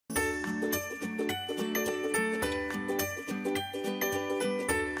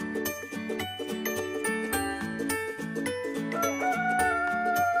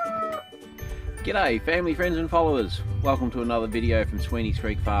G'day family, friends and followers. Welcome to another video from Sweeney's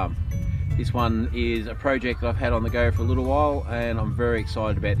Creek Farm. This one is a project that I've had on the go for a little while and I'm very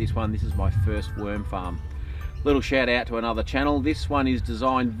excited about this one. This is my first worm farm. Little shout out to another channel. This one is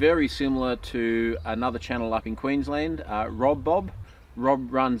designed very similar to another channel up in Queensland, Rob Bob.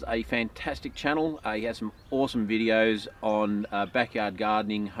 Rob runs a fantastic channel. He has some awesome videos on backyard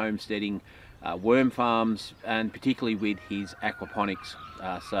gardening, homesteading, worm farms, and particularly with his aquaponics.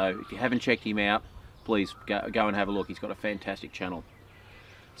 So if you haven't checked him out, please go and have a look. He's got a fantastic channel.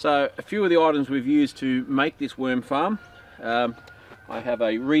 So a few of the items we've used to make this worm farm. I have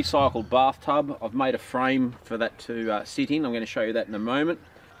a recycled bathtub. I've made a frame for that to sit in. I'm going to show you that in a moment.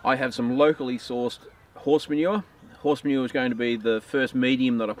 I have some locally sourced horse manure. Horse manure is going to be the first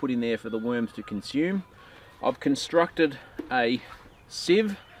medium that I put in there for the worms to consume. I've constructed a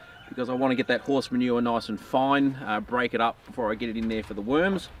sieve because I want to get that horse manure nice and fine, break it up before I get it in there for the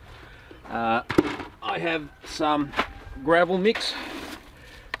worms. I have some gravel mix,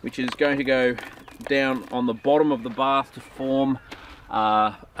 which is going to go down on the bottom of the bath to form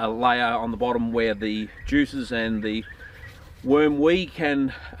a layer on the bottom where the juices and the worm wee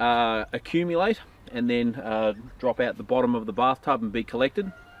can accumulate and then drop out the bottom of the bathtub and be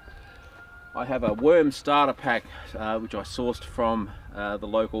collected. I have a worm starter pack which I sourced from the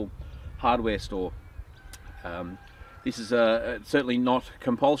local hardware store. This is certainly not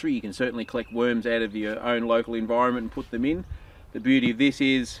compulsory. You can certainly collect worms out of your own local environment and put them in. The beauty of this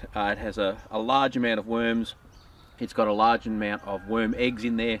is it has a large amount of worms. It's got a large amount of worm eggs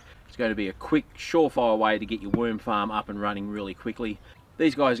in there. It's going to be a quick, surefire way to get your worm farm up and running really quickly.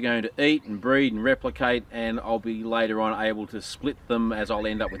 These guys are going to eat and breed and replicate, and I'll be later on able to split them as I'll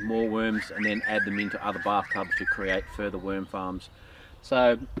end up with more worms and then add them into other bathtubs to create further worm farms.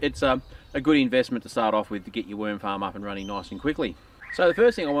 So it's a good investment to start off with to get your worm farm up and running nice and quickly. So the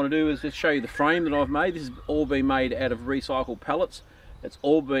first thing I want to do is just show you the frame that I've made. This has all been made out of recycled pallets. It's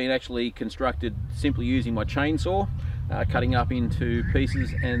all been actually constructed simply using my chainsaw, cutting up into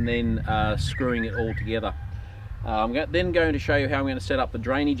pieces and then screwing it all together. I'm then going to show you how I'm going to set up the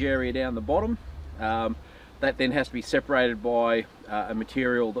drainage area down the bottom. That then has to be separated by a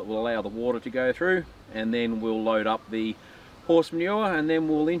material that will allow the water to go through, and then we'll load up the horse manure and then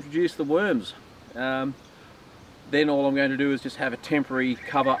we'll introduce the worms. Then all I'm going to do is just have a temporary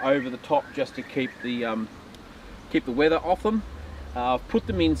cover over the top just to keep the weather off them. I've put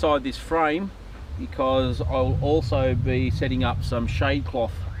them inside this frame because I'll also be setting up some shade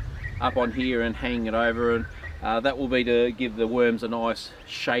cloth up on here and hanging it over, and that will be to give the worms a nice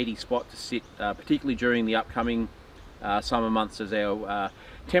shady spot to sit, particularly during the upcoming summer months as our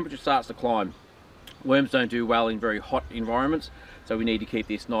temperature starts to climb. Worms don't do well in very hot environments, so we need to keep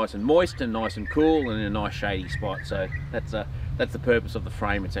this nice and moist and nice and cool and in a nice shady spot. So that's the purpose of the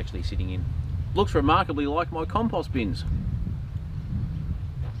frame it's actually sitting in. Looks remarkably like my compost bins.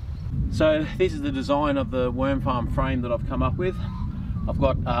 So this is the design of the worm farm frame that I've come up with. I've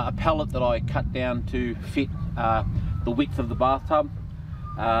got a pallet that I cut down to fit the width of the bathtub.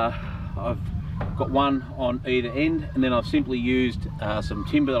 I've got one on either end, and then I've simply used some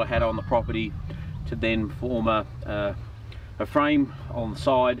timber that I had on the property to then form a frame on the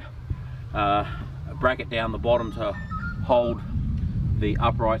side, a bracket down the bottom to hold the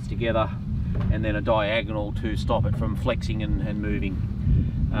uprights together, and then a diagonal to stop it from flexing and moving.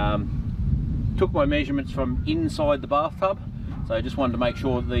 Took my measurements from inside the bathtub, so I just wanted to make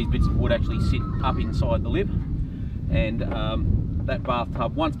sure that these bits of wood actually sit up inside the lip, and that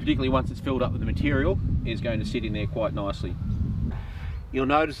bathtub, particularly once it's filled up with the material, is going to sit in there quite nicely. You'll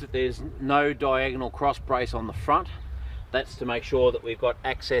notice that there's no diagonal cross brace on the front. That's to make sure that we've got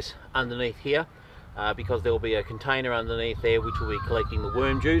access underneath here, because there will be a container underneath there which will be collecting the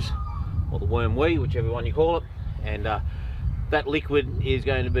worm juice, or the worm wee, whichever one you call it, and that liquid is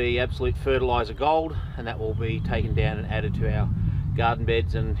going to be absolute fertilizer gold, and that will be taken down and added to our garden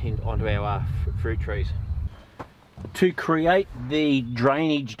beds and onto our fruit trees. To create the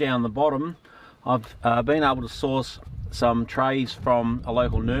drainage down the bottom, I've been able to source some trays from a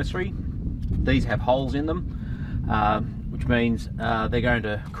local nursery. These have holes in them, which means they're going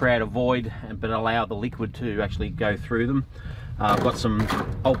to create a void but allow the liquid to actually go through them. I've got some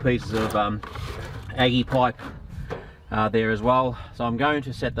old pieces of Aggie pipe there as well, so I'm going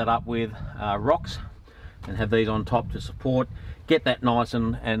to set that up with rocks and have these on top to support, get that nice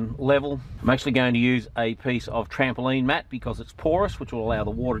and level. I'm actually going to use a piece of trampoline mat because it's porous, which will allow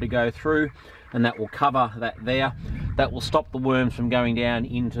the water to go through, and that will cover that there. That will stop the worms from going down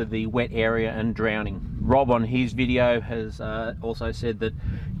into the wet area and drowning. Rob on his video has also said that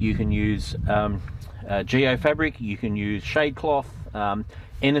you can use geofabric, you can use shade cloth,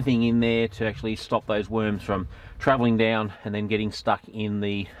 anything in there to actually stop those worms from traveling down and then getting stuck in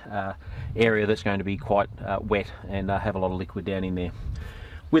the area that's going to be quite wet and have a lot of liquid down in there.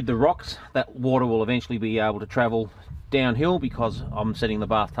 With the rocks, that water will eventually be able to travel downhill because I'm setting the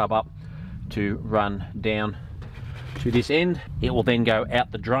bathtub up to run down to this end. It will then go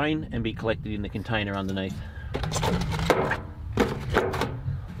out the drain and be collected in the container underneath.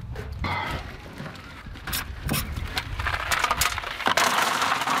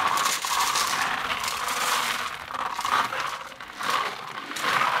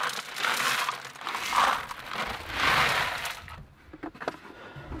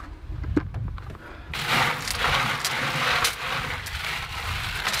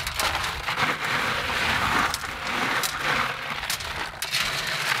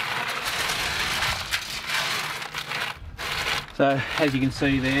 So as you can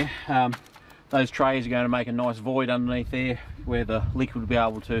see there, those trays are going to make a nice void underneath there where the liquid will be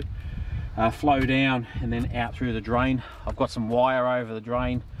able to flow down and then out through the drain. I've got some wire over the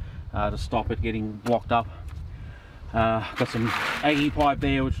drain to stop it getting blocked up. Got some Aggie pipe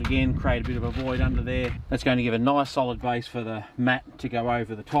there, which again create a bit of a void under there. That's going to give a nice solid base for the mat to go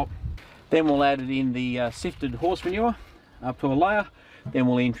over the top. Then we'll add it in the sifted horse manure up to a layer. Then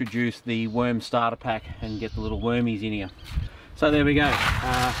we'll introduce the worm starter pack and get the little wormies in here. So there we go,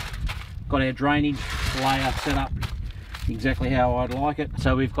 got our drainage layer set up exactly how I'd like it.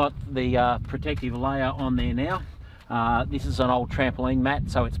 So we've got the protective layer on there now. This is an old trampoline mat,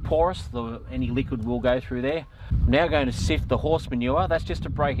 so it's porous, any liquid will go through there. I'm now going to sift the horse manure. That's just to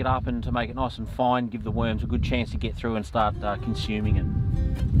break it up and to make it nice and fine, give the worms a good chance to get through and start consuming it.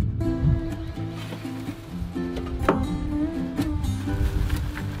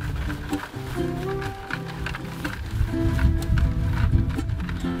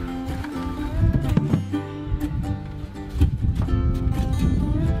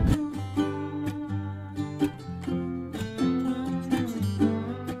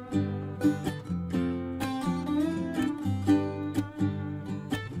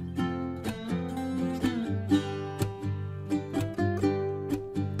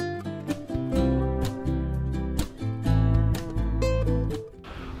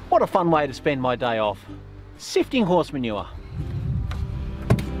 What a fun way to spend my day off, sifting horse manure.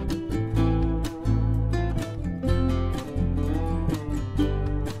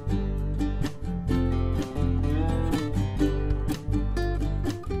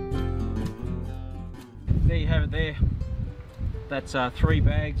 There you have it there. That's 3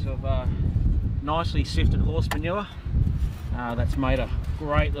 bags of nicely sifted horse manure. That's made a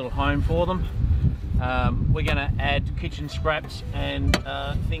great little home for them. We're going to add kitchen scraps and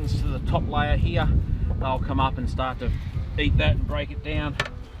things to the top layer here. They'll come up and start to eat that and break it down.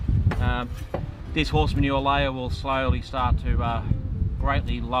 This horse manure layer will slowly start to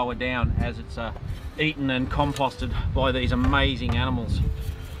greatly lower down as it's eaten and composted by these amazing animals.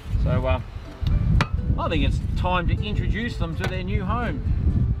 So I think it's time to introduce them to their new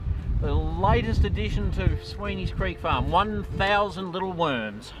home. The latest addition to Sweeney's Creek Farm, 1,000 little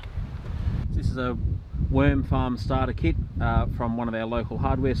worms. This is a worm farm starter kit from one of our local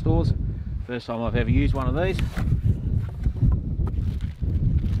hardware stores. First time I've ever used one of these.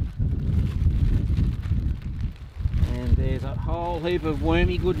 And there's a whole heap of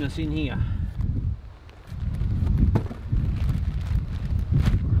wormy goodness in here.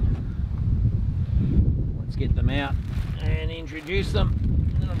 Let's get them out and introduce them.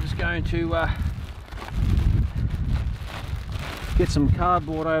 And I'm just going to get some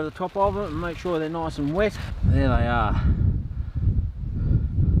cardboard over the top of it and make sure they're nice and wet. There they are.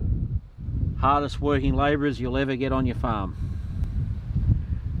 Hardest working labourers you'll ever get on your farm.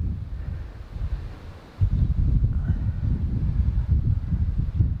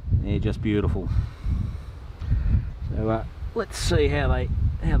 They're just beautiful. So let's see how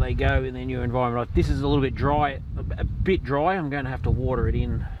they go in their new environment. This is a little bit dry, a bit dry. I'm going to have to water it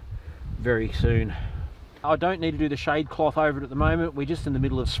in very soon. I don't need to do the shade cloth over it at the moment. We're just in the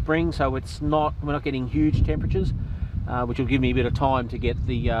middle of spring, so we're not getting huge temperatures, which will give me a bit of time to get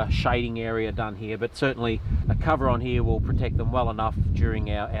the shading area done here. But certainly a cover on here will protect them well enough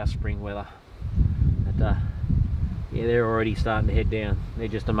during our spring weather. But yeah, they're already starting to head down. They're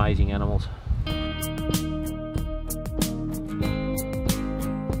just amazing animals.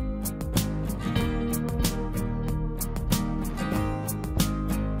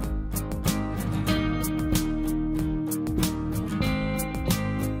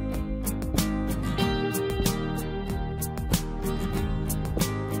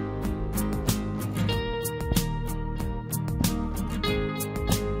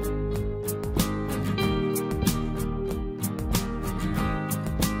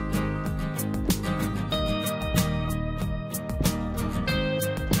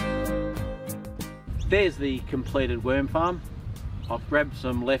 There's the completed worm farm. I've grabbed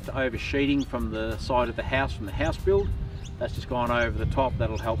some leftover sheeting from the side of the house, from the house build. That's just gone over the top.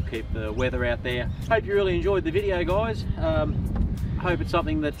 That'll help keep the weather out there. Hope you really enjoyed the video, guys. Hope it's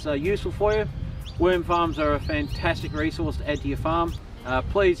something that's useful for you. Worm farms are a fantastic resource to add to your farm.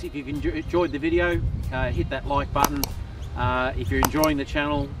 Please, if you've enjoyed the video, hit that like button. If you're enjoying the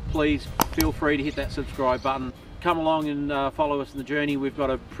channel, please feel free to hit that subscribe button. Come along and follow us in the journey. We've got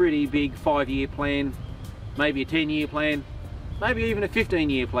a pretty big 5-year plan, maybe a 10-year plan, maybe even a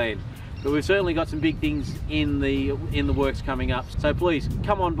 15-year plan. But we've certainly got some big things in the works coming up. So please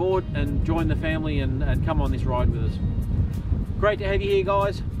come on board and join the family and come on this ride with us. Great to have you here,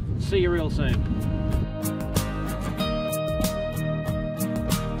 guys. See you real soon.